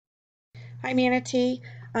Hi, Manatee.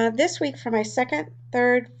 This week for my second,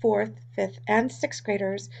 third, fourth, fifth, and sixth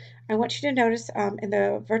graders, I want you to notice in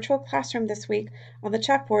the virtual classroom this week on the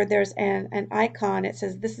chalkboard there's an icon. It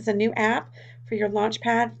says this is a new app for your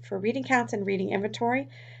Launchpad for reading counts and reading inventory.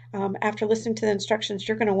 After listening to the instructions,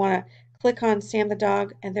 you're going to want to click on Sam the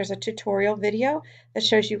dog, and there's a tutorial video that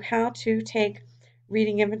shows you how to take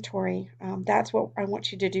reading inventory. That's what I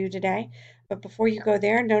want you to do today. But before you go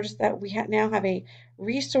there, notice that we now have a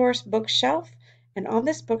resource bookshelf, and on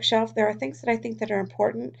this bookshelf there are things that I think that are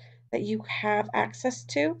important that you have access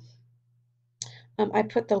to. I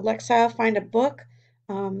put the Lexile Find a Book.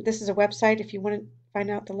 This is a website if you want to find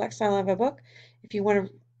out the Lexile of a book. If you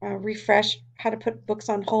want to refresh how to put books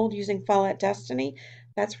on hold using Follett Destiny,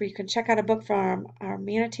 that's where you can check out a book from our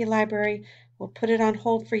Manatee library. We'll put it on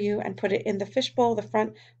hold for you and put it in the fishbowl, the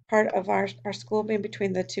front part of our school, in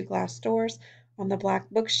between the two glass doors on the black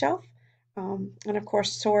bookshelf. And of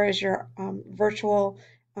course, SOAR is your virtual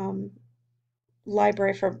um,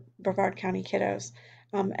 library for Brevard County kiddos.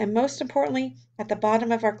 And most importantly, at the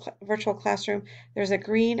bottom of our virtual classroom, there's a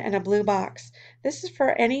green and a blue box. This is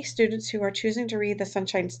for any students who are choosing to read the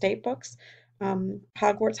Sunshine State books.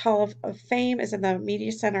 Hogwarts Hall of Fame is in the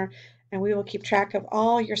Media Center, and we will keep track of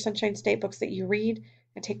all your Sunshine State books that you read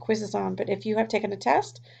and take quizzes on. But if you have taken a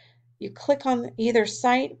test, you click on either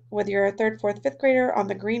site, whether you're a third, fourth, fifth grader, on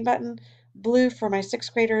the green button, blue for my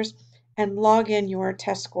sixth graders, and log in your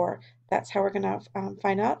test score. That's how we're going to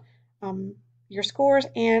find out your scores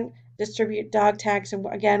and distribute dog tags. And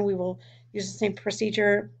again, we will use the same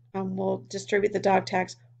procedure. We'll distribute the dog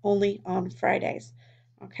tags only on Fridays.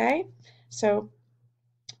 Okay, so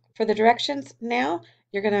for the directions now,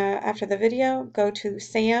 you're going to, after the video, go to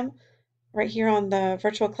Sam right here on the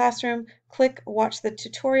virtual classroom, click watch the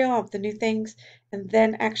tutorial of the new things, and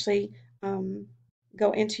then actually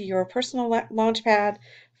go into your personal Launchpad,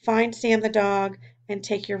 find Sam the dog, and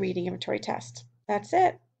take your reading inventory test. That's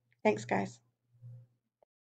it. Thanks, guys.